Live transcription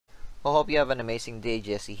Hope you have an amazing day.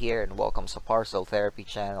 Jesse here and welcome sa Parcel Therapy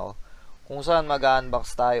Channel, kung saan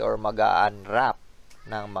mag-unbox tayo or mag-unwrap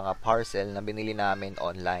ng mga parcel na binili namin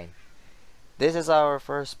online. This is our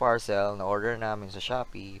first parcel na order namin sa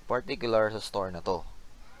Shopee, particular sa store na to.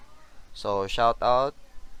 So shout out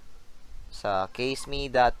sa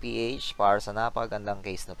caseme.ph para sa napagandang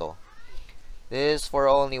case na to. This is for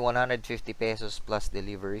only 150 pesos plus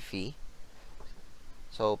delivery fee.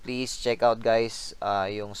 So please check out guys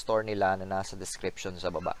yung store nila na nasa description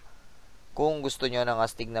sa baba. Kung gusto nyo ng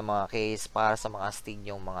astig na mga case para sa mga astig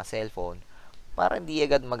yung mga cellphone, para hindi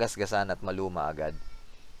agad magasgasan at maluma agad.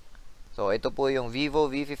 So ito po yung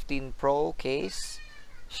Vivo V15 Pro case.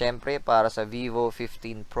 Syempre para sa Vivo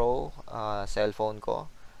 15 Pro cellphone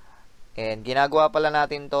ko. And ginagawa pala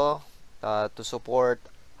natin to to support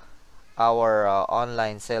our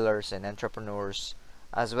online sellers and entrepreneurs,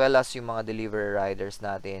 as well as yung mga delivery riders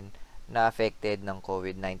natin na affected ng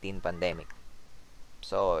COVID-19 pandemic.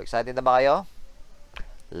 So, excited na ba kayo?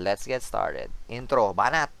 Let's get started. Intro,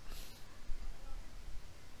 banat!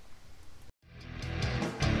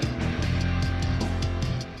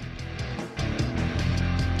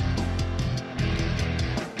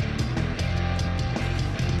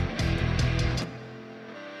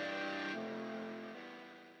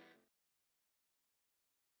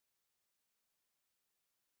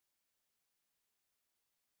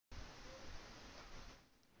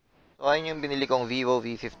 So, ayun yung binili kong Vivo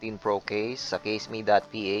V15 Pro case sa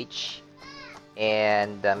caseme.ph.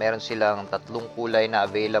 And meron silang tatlong kulay na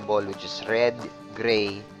available, which is red,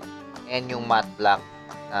 gray, and yung matte black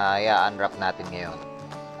na i-unwrap natin ngayon.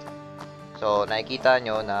 So, nakikita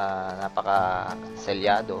nyo na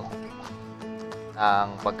napaka-selyado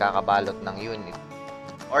ang pagkakabalot ng unit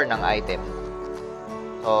or ng item.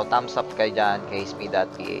 So, thumbs up kayo dyan,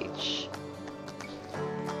 caseme.ph.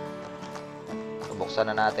 So, buksan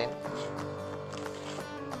na natin.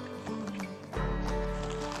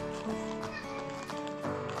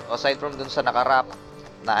 Aside from dun sa nakarap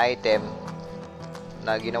na item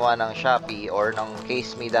na ginawa ng Shopee or ng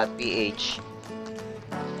caseme.ph,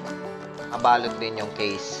 nabalot din yung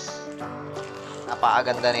case.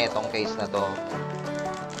 Napakaganda na itong case na to.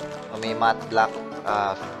 So, may matte black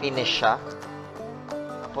finish siya.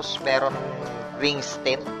 Tapos meron ring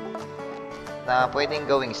stint na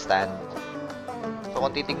pwedeng gawing stand. So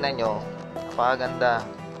kung titignan nyo, napakaganda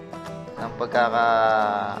ng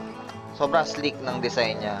sobrang sleek ng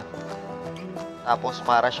design niya. Tapos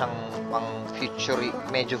para siyang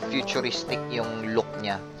medyo futuristic yung look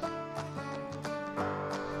niya.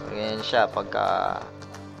 Ganyan siya pagka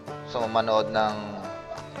gusto mo manood ng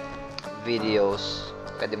videos,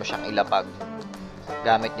 pwede mo siyang ilapag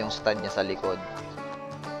gamit yung stand niya sa likod.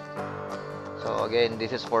 So again,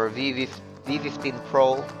 this is for V15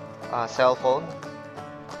 Pro cellphone.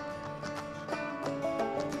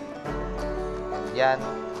 Yan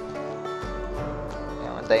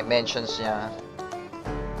dimensions niya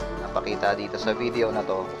napakita dito sa video na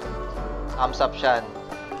to. Thumbs up siya.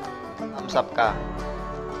 Thumbs up ka.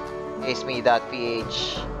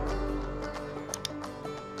 caseme.ph.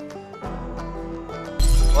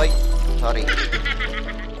 Oy, sorry.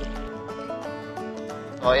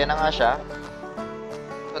 So ayan na nga siya.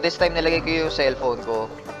 So this time nilagay ko yung cellphone ko.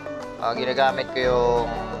 Ginagamit ko yung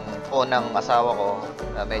phone ng asawa ko.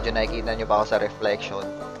 Medyo nakikita nyo pa ako sa reflection.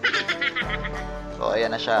 So,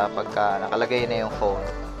 ayan na siya pagka nakalagay na yung phone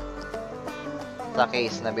sa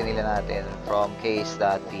case na binili natin from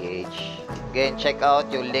case.ph. Again, check out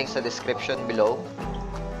yung link sa description below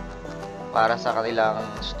para sa kanilang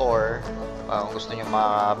store kung gusto nyo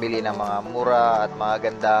makabili ng mga mura at mga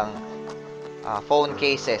gandang phone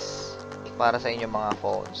cases para sa inyong mga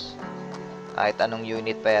phones. Kahit anong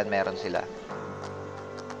unit pa yan, meron sila.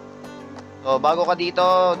 So, bago ka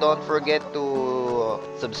dito, don't forget to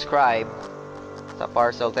subscribe sa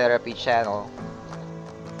Parcel Therapy Channel.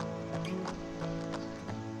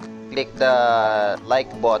 Click the like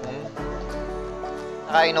button.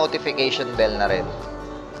 Saka yung notification bell na rin.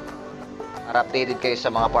 Para updated kayo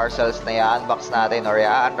sa mga parcels na i-unbox natin or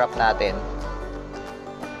i-unwrap natin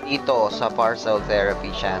dito sa Parcel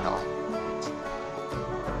Therapy Channel.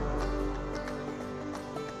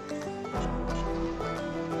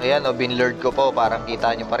 Ayan, binlurred ko po. Parang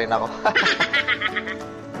kita nyo pa rin ako.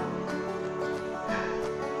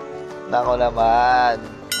 Nako naman.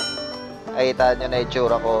 Nakita nyo na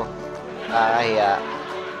itsura ko. Nakahiya.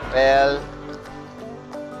 Well,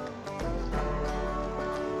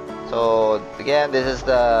 so again, this is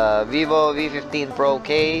the Vivo V15 Pro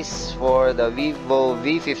case for the Vivo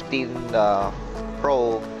V15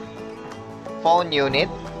 Pro phone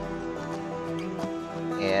unit.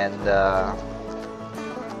 And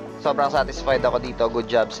Sobrang satisfied ako dito. Good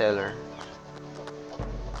job, seller.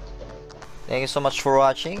 Thank you so much for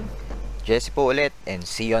watching. Jesse po ulit and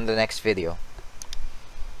see you on the next video.